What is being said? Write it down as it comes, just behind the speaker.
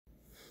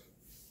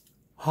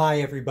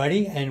Hi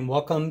everybody, and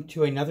welcome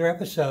to another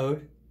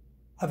episode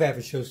of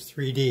Avishows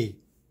 3D.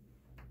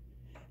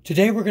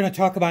 Today we're going to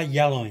talk about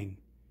yellowing.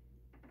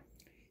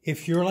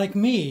 If you're like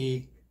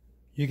me,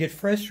 you get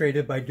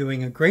frustrated by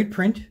doing a great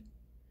print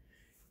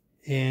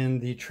in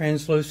the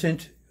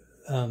translucent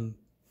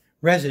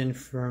resin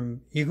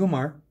from Elegoo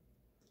Mars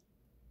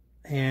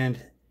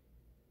and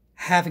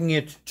having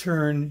it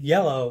turn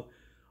yellow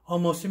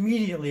almost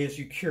immediately as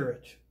you cure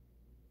it.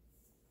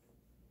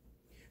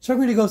 So I'm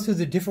going to go through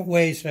the different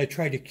ways that I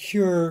try to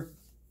cure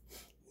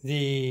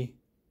the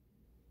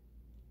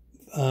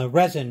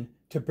resin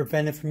to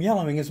prevent it from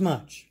yellowing as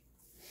much.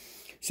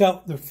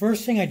 So the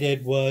first thing I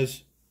did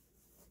was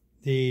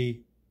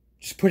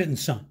just put it in the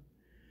sun.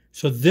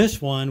 So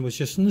this one was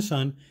just in the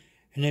sun,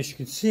 and as you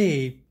can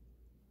see,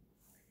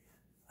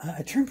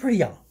 it turned pretty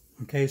yellow,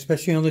 okay,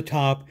 especially on the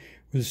top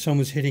where the sun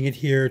was hitting it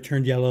here, it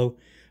turned yellow.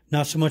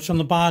 Not so much on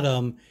the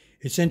bottom.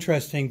 It's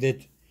interesting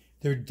that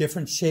there are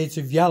different shades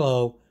of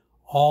yellow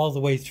all the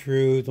way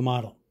through the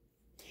model.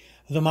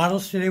 The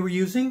models today we're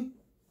using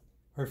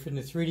are from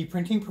the 3D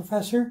printing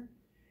professor.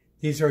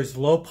 These are his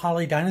low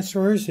poly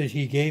dinosaurs that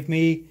he gave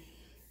me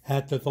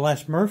at the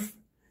last MRF.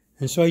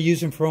 And so I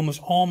use them for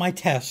almost all my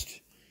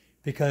tests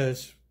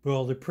because,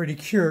 well, they're pretty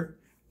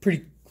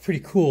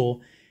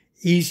cool,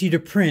 easy to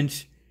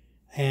print,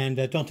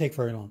 and don't take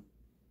very long.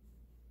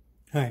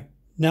 All right.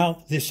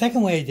 Now, the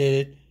second way I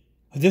did it,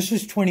 this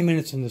was 20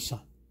 minutes in the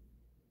sun.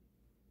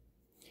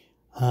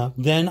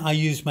 Then I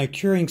used my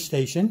curing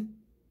station,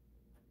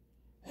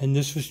 and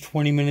this was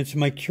 20 minutes in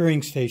my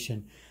curing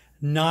station.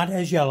 Not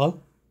as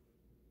yellow,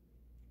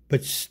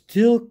 but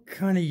still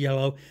kind of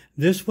yellow.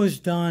 This was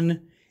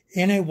done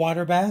in a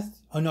water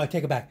bath. Oh, no, I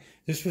take it back.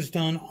 This was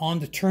done on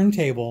the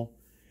turntable,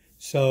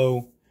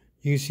 so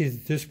you can see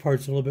that this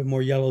part's a little bit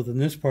more yellow than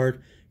this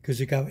part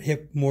because it got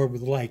hit more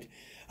with light.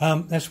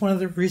 That's one of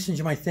the reasons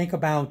you might think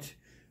about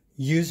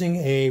using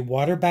a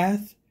water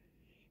bath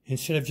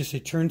instead of just a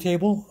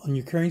turntable on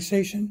your curing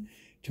station,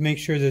 to make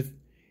sure that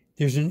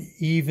there's an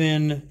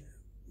even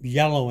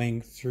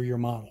yellowing through your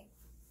model.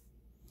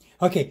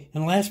 Okay,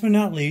 and last but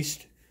not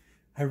least,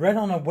 I read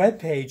on a web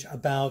page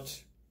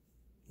about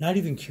not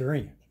even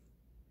curing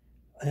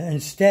it.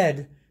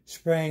 Instead,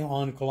 spraying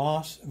on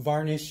gloss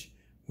varnish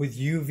with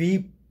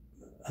UV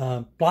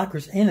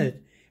blockers in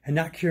it and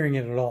not curing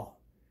it at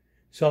all.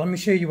 So let me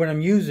show you what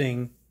I'm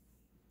using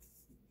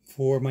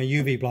for my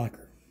UV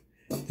blocker.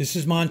 This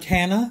is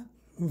Montana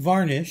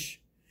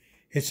varnish.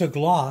 It's a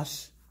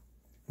gloss,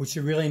 which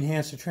will really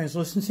enhance the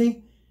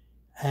translucency,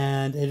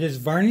 and it is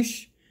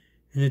varnish,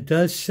 and it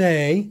does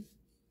say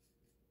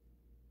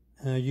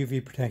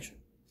UV protection.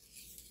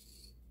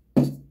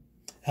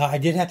 I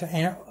did have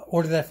to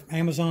order that from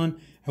Amazon.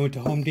 I went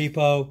to Home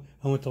Depot,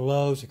 I went to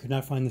Lowe's, I could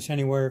not find this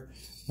anywhere.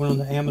 Went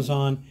on to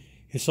Amazon.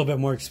 It's a little bit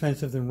more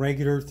expensive than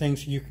regular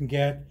things that you can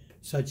get,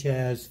 such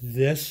as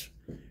this,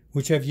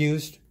 which I've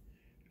used,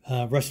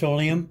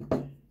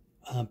 Rust-Oleum.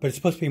 But it's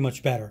supposed to be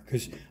much better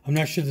because I'm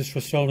not sure this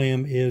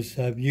Rust-Oleum is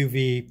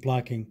UV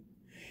blocking.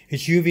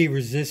 It's UV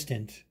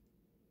resistant,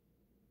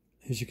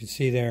 as you can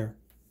see there.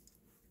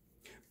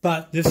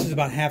 But this is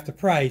about half the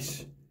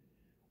price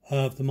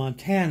of the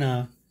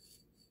Montana,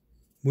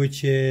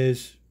 which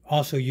is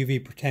also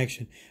UV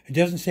protection. It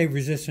doesn't say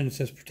resistant, it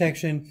says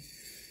protection.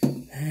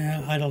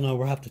 I don't know,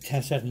 we'll have to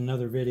test that in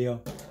another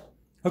video.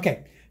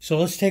 Okay, so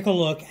let's take a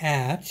look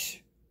at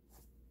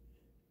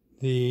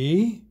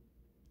the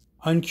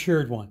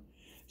uncured one.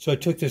 So I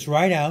took this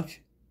right out,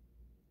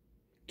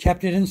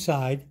 kept it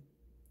inside,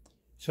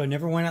 so it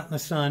never went out in the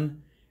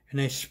sun, and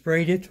I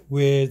sprayed it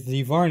with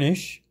the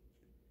varnish.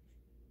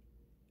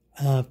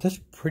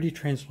 That's pretty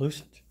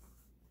translucent.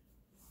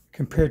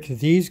 Compared to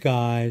these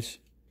guys,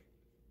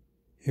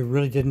 it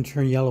really didn't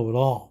turn yellow at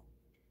all.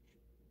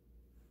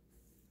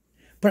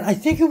 But I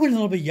think it went a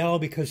little bit yellow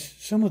because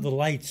some of the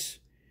lights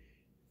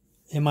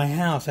in my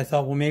house, I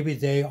thought, well, maybe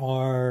they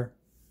are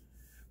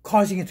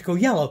causing it to go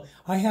yellow.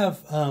 I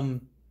have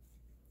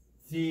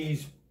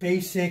these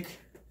basic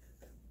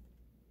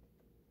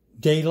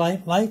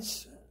daylight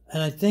lights,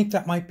 and I think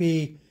that might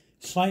be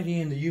slightly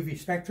in the UV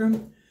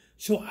spectrum.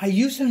 So I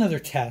used another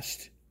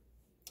test,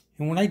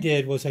 and what I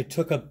did was I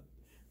took a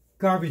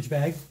garbage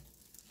bag,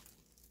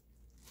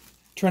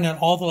 turned out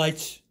all the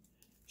lights,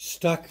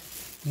 stuck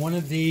one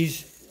of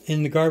these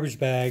in the garbage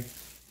bag,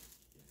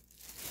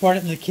 brought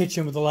it in the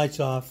kitchen with the lights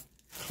off,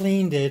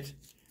 cleaned it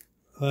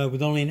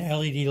with only an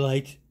LED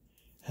light,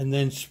 and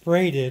then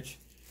sprayed it.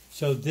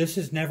 So this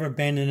has never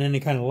been in any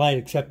kind of light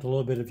except a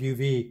little bit of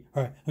UV,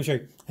 or I'm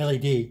sorry,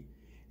 LED.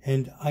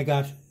 And I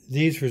got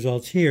these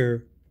results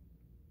here.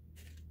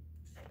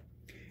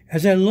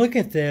 As I look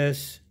at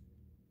this,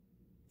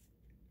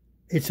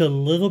 it's a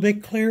little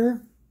bit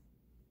clearer,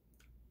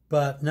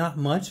 but not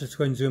much. Let's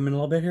go ahead and zoom in a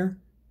little bit here.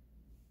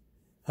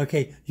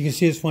 Okay, you can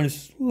see this one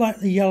is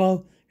slightly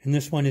yellow, and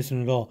this one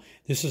isn't at all.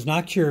 This is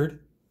not cured.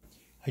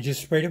 I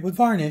just sprayed it with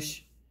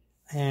varnish,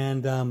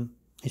 and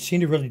it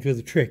seemed to really do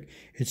the trick.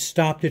 It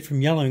stopped it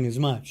from yellowing as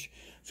much.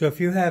 So if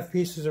you have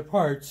pieces or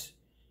parts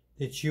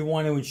that you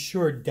want to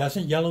ensure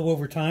doesn't yellow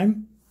over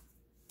time,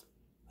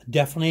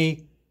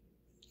 Definitely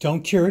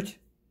don't cure it.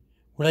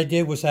 What I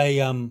did was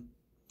I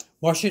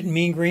washed it in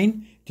mean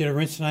green, did a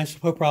rinse in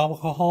isopropyl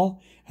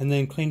alcohol, and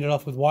then cleaned it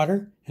off with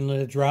water and let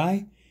it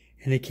dry.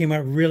 And it came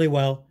out really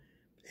well.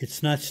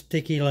 It's not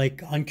sticky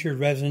like uncured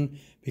resin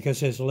because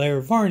there's a layer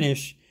of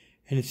varnish,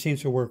 and it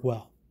seems to work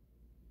well.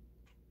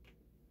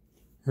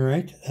 All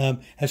right.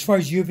 As far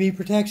as UV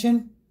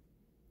protection,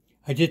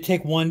 I did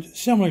take one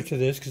similar to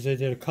this because I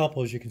did a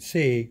couple, as you can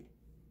see.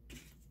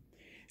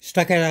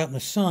 Stuck it out in the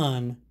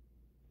sun,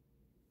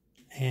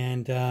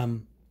 and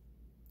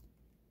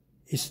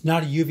it's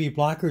not a UV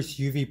blocker, it's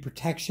UV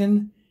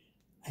protection,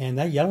 and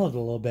that yellowed a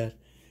little bit.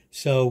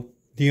 So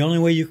the only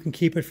way you can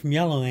keep it from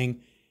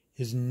yellowing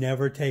is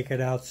never take it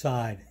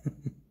outside.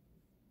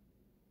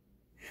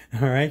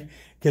 All right?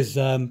 Because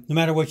no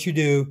matter what you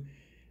do,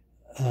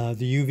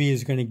 the UV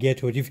is going to get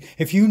to it.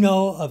 If you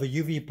know of a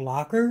UV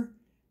blocker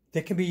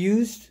that can be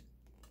used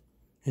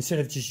instead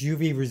of just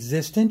UV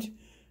resistant,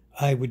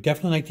 I would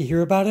definitely like to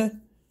hear about it.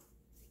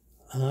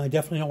 I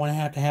definitely don't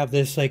want to have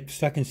this like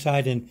stuck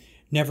inside and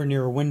never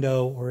near a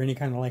window or any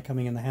kind of light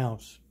coming in the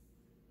house.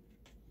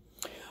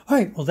 All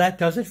right, well, that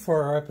does it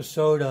for our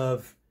episode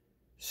of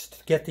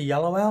Get the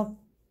Yellow Out.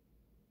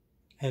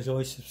 As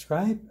always,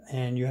 subscribe,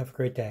 and you have a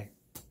great day.